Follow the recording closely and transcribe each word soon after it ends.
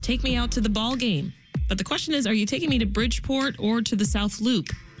take me out to the ball game. But the question is, are you taking me to Bridgeport or to the South Loop?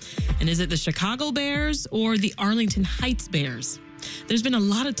 And is it the Chicago Bears or the Arlington Heights Bears? There's been a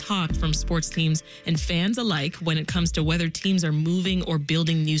lot of talk from sports teams and fans alike when it comes to whether teams are moving or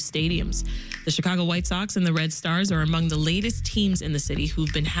building new stadiums. The Chicago White Sox and the Red Stars are among the latest teams in the city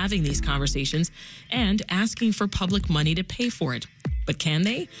who've been having these conversations and asking for public money to pay for it. But can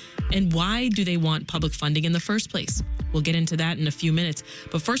they? And why do they want public funding in the first place? We'll get into that in a few minutes.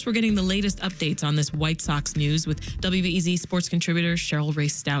 But first, we're getting the latest updates on this White Sox news with WBEZ sports contributor Cheryl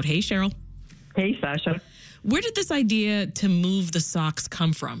Race Stout. Hey, Cheryl. Hey, Sasha. Where did this idea to move the Sox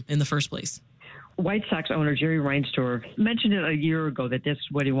come from in the first place? White Sox owner Jerry Reinsdorf mentioned it a year ago that that's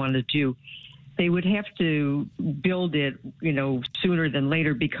what he wanted to do. They would have to build it, sooner than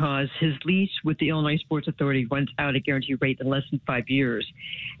later because his lease with the Illinois Sports Authority runs out at guaranteed rate in less than 5 years.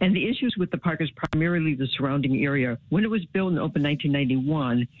 And the issues with the park is primarily the surrounding area. When it was built and opened in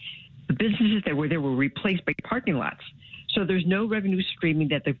 1991, the businesses that were there were replaced by parking lots. So there's no revenue streaming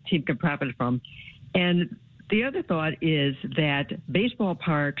that the team can profit from. And the other thought is that baseball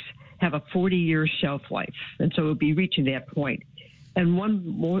parks have a 40-year shelf life, and so it will be reaching that point. And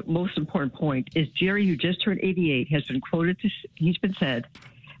one most important point is Jerry, who just turned 88, has been quoted, he's been said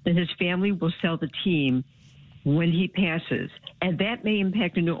that his family will sell the team when he passes. And that may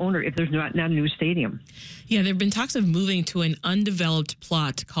impact a new owner if there's not a new stadium. Yeah, there have been talks of moving to an undeveloped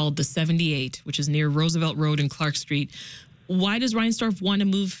plot called the 78, which is near Roosevelt Road and Clark Street. Why does Reinsdorf want to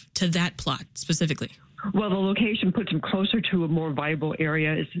move to that plot specifically? Well, the location puts him closer to a more viable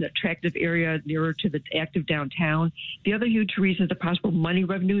area. It's an attractive area nearer to the active downtown. The other huge reason is the possible money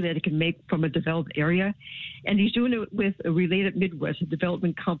revenue that it can make from a developed area. And he's doing it with a Related Midwest, a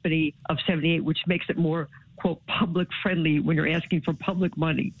development company of 78, which makes it more, quote, public friendly when you're asking for public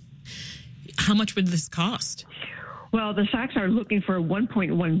money. How much would this cost? Well, the Sox are looking for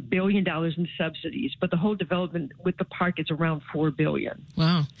 $1.1 billion in subsidies, but the whole development with the park is around $4 billion.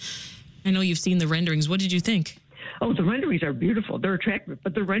 Wow. I know you've seen the renderings. What did you think? Oh, the renderings are beautiful. They're attractive,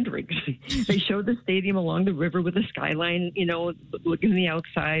 but the renderings. They show the stadium along the river with a skyline, looking the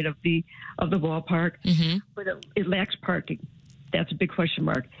outside of the ballpark. Mm-hmm. But it lacks parking. That's a big question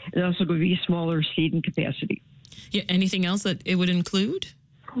mark. It also would be smaller seating capacity. Yeah. Anything else that it would include?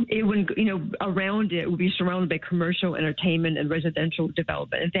 It would, around it would be surrounded by commercial, entertainment, and residential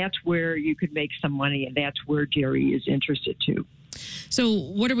development. And that's where you could make some money, and that's where Jerry is interested too. So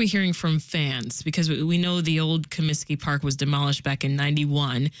what are we hearing from fans? Because we know the old Comiskey Park was demolished back in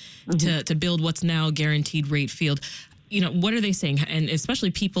 91 to build what's now Guaranteed Rate Field. What are they saying? And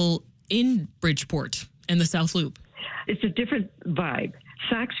especially people in Bridgeport and the South Loop. It's a different vibe.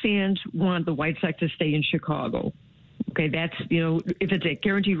 Sox fans want the White Sox to stay in Chicago. Okay, that's, if it's at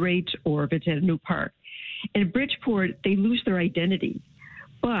guaranteed rates or if it's at a new park. In Bridgeport, they lose their identity.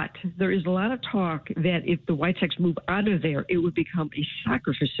 But there is a lot of talk that if the White Sox move out of there, it would become a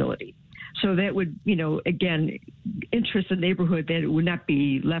soccer facility. So that would, again, interest the neighborhood that it would not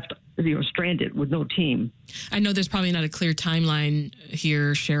be left, stranded with no team. I know there's probably not a clear timeline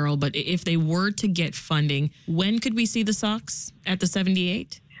here, Cheryl, but if they were to get funding, when could we see the Sox at the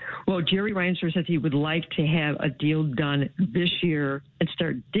 78? Well, Jerry Reinsdorf says he would like to have a deal done this year and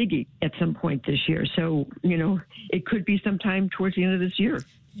start digging at some point this year. So, it could be sometime towards the end of this year.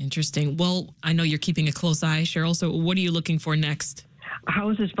 Interesting. Well, I know you're keeping a close eye, Cheryl. So what are you looking for next? How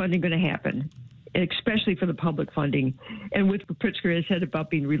is this funding going to happen, especially for the public funding? And with what Pritzker has said about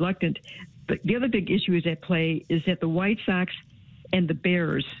being reluctant, but the other big issue is at play is that the White Sox and the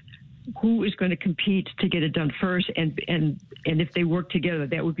Bears, who is going to compete to get it done first, and if they work together,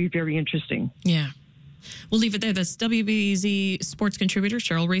 that would be very interesting. Yeah. We'll leave it there. That's WBEZ sports contributor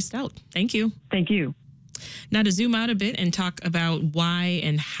Cheryl Race Stout. Thank you. Thank you. Now to zoom out a bit and talk about why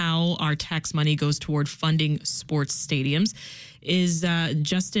and how our tax money goes toward funding sports stadiums is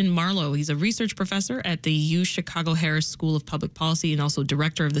Justin Marlowe. He's a research professor at the U Chicago Harris School of Public Policy and also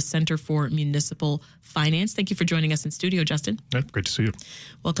director of the Center for Municipal Finance. Thank you for joining us in studio, Justin. Yeah, great to see you.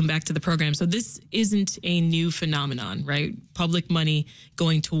 Welcome back to the program. So this isn't a new phenomenon, right? Public money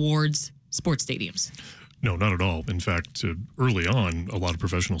going towards sports stadiums. No, not at all. In fact, early on, a lot of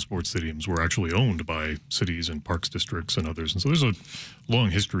professional sports stadiums were actually owned by cities and parks districts and others. And so there's a long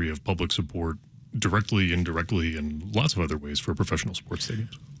history of public support, directly, indirectly, and lots of other ways for professional sports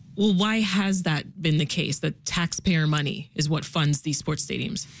stadiums. Well, why has that been the case, that taxpayer money is what funds these sports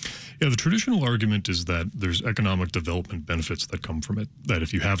stadiums? Yeah, the traditional argument is that there's economic development benefits that come from it, that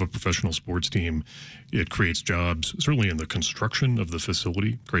if you have a professional sports team, it creates jobs, certainly in the construction of the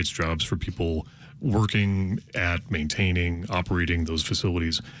facility, creates jobs for people working at maintaining, operating those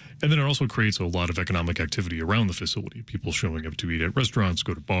facilities. And then it also creates a lot of economic activity around the facility. People showing up to eat at restaurants,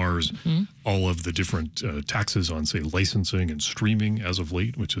 go to bars, all of the different taxes on, say, licensing and streaming as of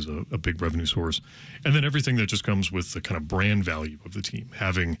late, which is a big revenue source. And then everything that just comes with the kind of brand value of the team,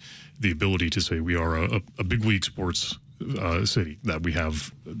 having the ability to say we are a big league sports city, that we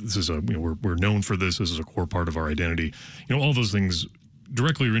have, this is we're known for this is a core part of our identity. All those things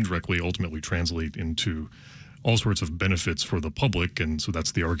directly or indirectly ultimately translate into all sorts of benefits for the public. And so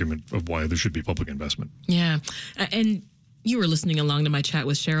that's the argument of why there should be public investment. Yeah. And you were listening along to my chat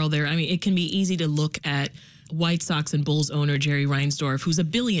with Cheryl there. I mean, it can be easy to look at White Sox and Bulls owner Jerry Reinsdorf, who's a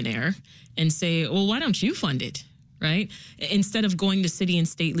billionaire, and say, well, why don't you fund it? Right? Instead of going to city and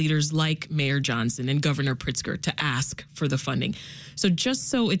state leaders like Mayor Johnson and Governor Pritzker to ask for the funding. So just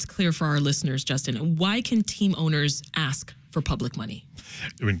so it's clear for our listeners, Justin, why can team owners ask for public money?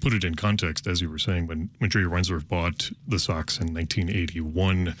 I mean, put it in context, as you were saying, when Jerry Reinsdorf bought the Sox in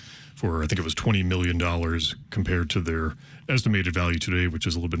 1981 for, I think it was $20 million compared to their estimated value today, which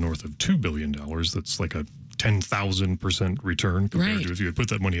is a little bit north of $2 billion. That's like a 10,000% return compared to if you had put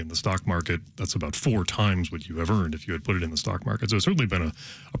that money in the stock market. That's about 4 times what you have earned if you had put it in the stock market. So it's certainly been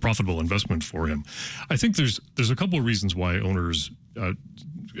a profitable investment for him. I think there's a couple of reasons why owners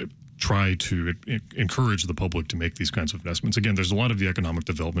try to encourage the public to make these kinds of investments. Again, there's a lot of the economic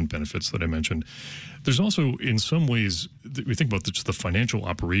development benefits that I mentioned. There's also, in some ways, we think about just the financial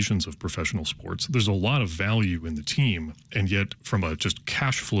operations of professional sports. There's a lot of value in the team, and yet from a just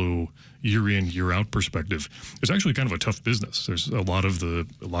cash flow year in, year out perspective, it's actually kind of a tough business. There's a lot of the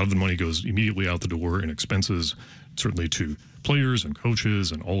money goes immediately out the door in expenses, certainly to players and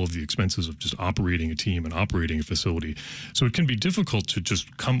coaches and all of the expenses of just operating a team and operating a facility. So it can be difficult to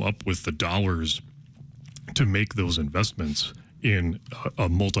just come up with the dollars to make those investments in a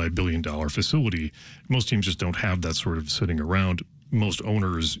multi-billion-dollar facility. Most teams just don't have that sort of sitting around. Most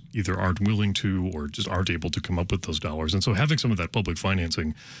owners either aren't willing to or just aren't able to come up with those dollars. And so having some of that public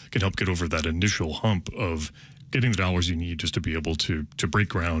financing can help get over that initial hump of getting the dollars you need just to be able to break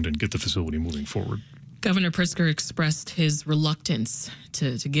ground and get the facility moving forward. Governor Pritzker expressed his reluctance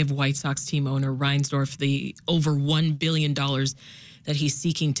to give White Sox team owner Reinsdorf the over $1 billion that he's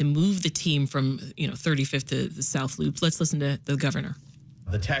seeking to move the team from 35th to the South Loop. Let's listen to the governor.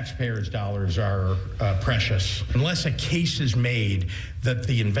 The taxpayers' dollars are precious. Unless a case is made that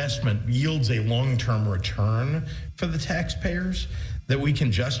the investment yields a long-term return for the taxpayers that we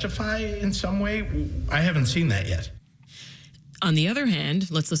can justify in some way, I haven't seen that yet. On the other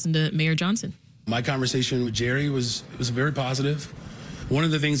hand, let's listen to Mayor Johnson. My conversation with Jerry was very positive. One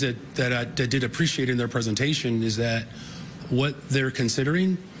of the things that I did appreciate in their presentation is that what they're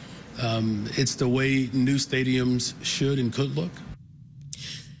considering, it's the way new stadiums should and could look.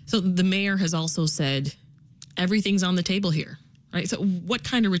 So the mayor has also said everything's on the table here, right? So what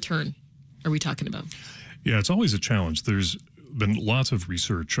kind of return are we talking about? Yeah, it's always a challenge. There's been lots of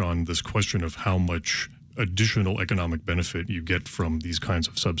research on this question of how much additional economic benefit you get from these kinds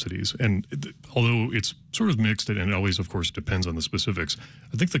of subsidies. And although it's sort of mixed and it always, of course, depends on the specifics,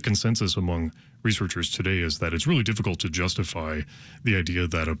 I think the consensus among researchers today is that it's really difficult to justify the idea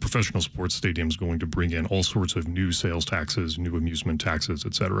that a professional sports stadium is going to bring in all sorts of new sales taxes, new amusement taxes,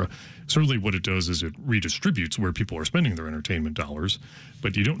 et cetera. Certainly what it does is it redistributes where people are spending their entertainment dollars,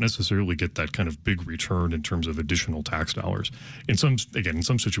 but you don't necessarily get that kind of big return in terms of additional tax dollars. In some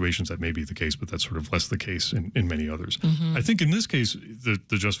situations that may be the case, but that's sort of less the case in many others. Mm-hmm. I think in this case, the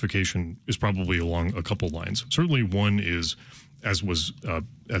justification is probably along a couple lines. Certainly one is, as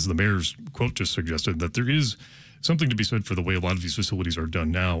the mayor's quote just suggested, that there is something to be said for the way a lot of these facilities are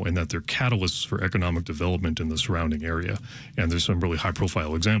done now, and that they're catalysts for economic development in the surrounding area. And there's some really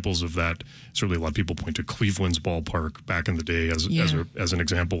high-profile examples of that. Certainly, a lot of people point to Cleveland's ballpark back in the day as an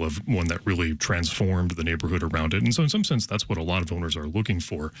example of one that really transformed the neighborhood around it. And so, in some sense, that's what a lot of owners are looking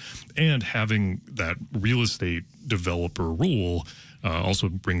for. And having that real estate developer role also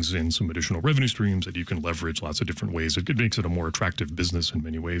brings in some additional revenue streams that you can leverage lots of different ways. It makes it a more attractive business in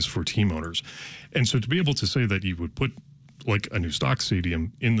many ways for team owners. And so to be able to say that you would put like a new stock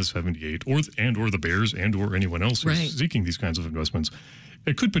stadium in the 78 or the Bears or anyone else who's seeking these kinds of investments,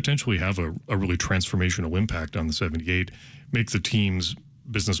 it could potentially have a really transformational impact on the 78, make the team's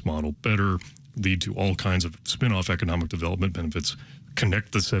business model better, lead to all kinds of spin-off economic development benefits,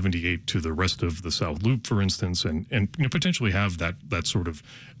 connect the 78 to the rest of the South Loop, for instance, and potentially have that sort of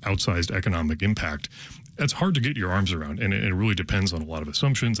outsized economic impact. That's hard to get your arms around, and it really depends on a lot of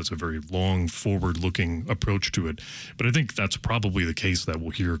assumptions. It's a very long, forward-looking approach to it. But I think that's probably the case that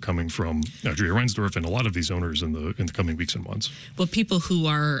we'll hear coming from Jerry Reinsdorf and a lot of these owners in the coming weeks and months. Well, people who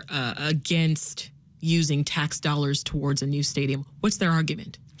are against using tax dollars towards a new stadium, what's their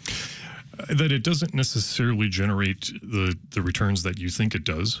argument? That it doesn't necessarily generate the returns that you think it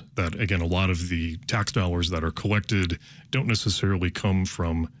does. That, again, a lot of the tax dollars that are collected don't necessarily come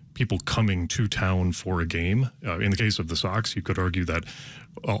from people coming to town for a game. In the case of the Sox, you could argue that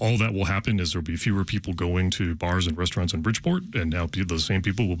all that will happen is there'll be fewer people going to bars and restaurants in Bridgeport, and now those same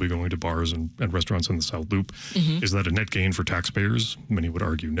people will be going to bars and restaurants in the South Loop. Mm-hmm. Is that a net gain for taxpayers? Many would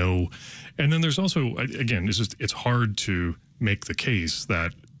argue no. And then there's also, again, it's hard to make the case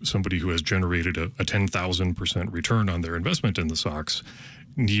that somebody who has generated a 10,000% return on their investment in the Sox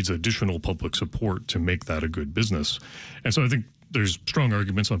needs additional public support to make that a good business. And so I think there's strong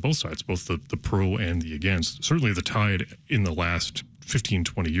arguments on both sides, both the pro and the against. Certainly the tide in the last 15,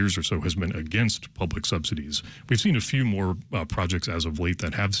 20 years or so has been against public subsidies. We've seen a few more projects as of late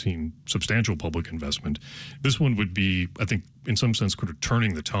that have seen substantial public investment. This one would be, I think, in some sense, kind of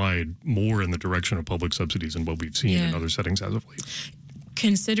turning the tide more in the direction of public subsidies than what we've seen in other settings as of late.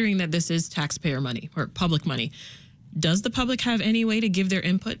 Considering that this is taxpayer money or public money, does the public have any way to give their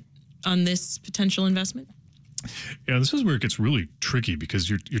input on this potential investment? Yeah, this is where it gets really tricky because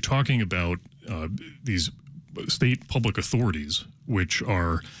you're talking about these state public authorities, which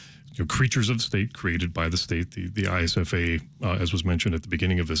are creatures of the state, created by the state. The ISFA, as was mentioned at the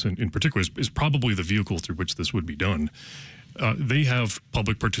beginning of this, in particular, is probably the vehicle through which this would be done. They have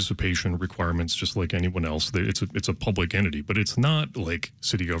public participation requirements just like anyone else. It's a public entity, but it's not like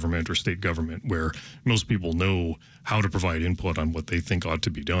city government or state government where most people know how to provide input on what they think ought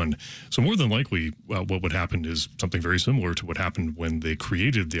to be done. So more than likely, what would happen is something very similar to what happened when they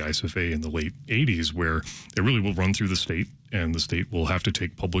created the ISFA in the late 80s, where it really will run through the state, and the state will have to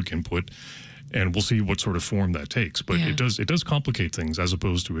take public input. And we'll see what sort of form that takes. But it does complicate things as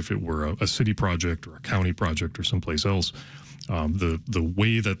opposed to if it were a city project or a county project or someplace else. The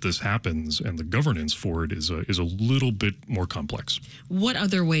way that this happens and the governance for it is a little bit more complex. What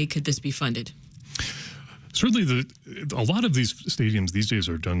other way could this be funded? Certainly, a lot of these stadiums these days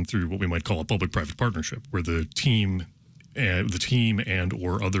are done through what we might call a public-private partnership, where the team and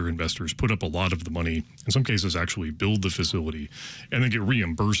or other investors put up a lot of the money, in some cases actually build the facility, and then get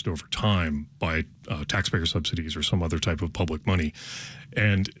reimbursed over time by taxpayer subsidies or some other type of public money.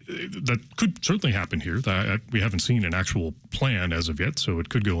 And that could certainly happen here. We haven't seen an actual plan as of yet, so it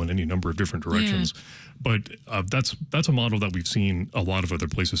could go in any number of different directions. Yeah. But that's a model that we've seen a lot of other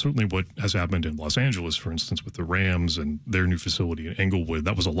places. Certainly what has happened in Los Angeles, for instance, with the Rams and their new facility in Englewood,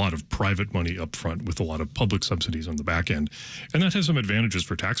 that was a lot of private money up front with a lot of public subsidies on the back end. And that has some advantages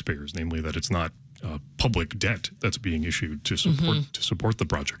for taxpayers, namely that it's not public debt that's being issued to support the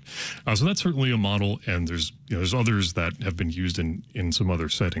project. So that's certainly a model, and there's others that have been used in some other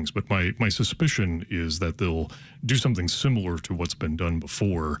settings. But my suspicion is that they'll do something similar to what's been done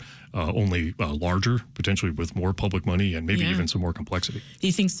before, only larger, potentially with more public money and maybe even some more complexity. Do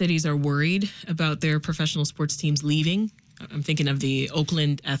you think cities are worried about their professional sports teams leaving? I'm thinking of the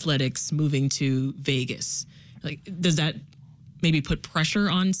Oakland Athletics moving to Vegas. Does that maybe put pressure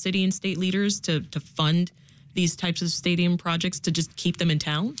on city and state leaders to fund these types of stadium projects to just keep them in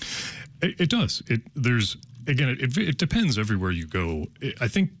town? It does. It depends everywhere you go. I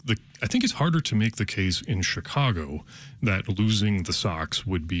think it's harder to make the case in Chicago that losing the Sox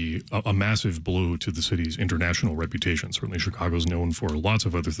would be a massive blow to the city's international reputation. Certainly Chicago's known for lots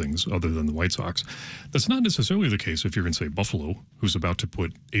of other things other than the White Sox. That's not necessarily the case if you're in, say, Buffalo, who's about to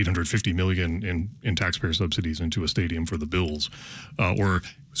put $850 million in taxpayer subsidies into a stadium for the Bills. Or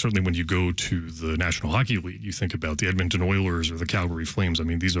certainly when you go to the National Hockey League, you think about the Edmonton Oilers or the Calgary Flames. I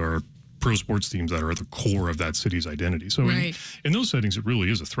mean, these are pro sports teams that are at the core of that city's identity. So in those settings, it really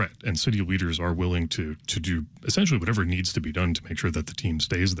is a threat, and city leaders are willing to do essentially whatever needs to be done to make sure that the team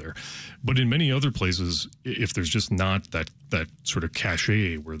stays there. But in many other places, if there's just not that sort of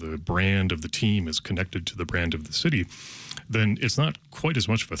cachet where the brand of the team is connected to the brand of the city, then it's not quite as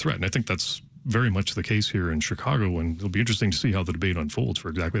much of a threat. And I think that's very much the case here in Chicago, and it'll be interesting to see how the debate unfolds for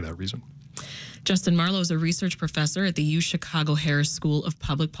exactly that reason. Justin Marlowe is a research professor at the U Chicago Harris School of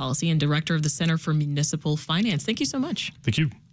Public Policy and director of the Center for Municipal Finance. Thank you so much. Thank you.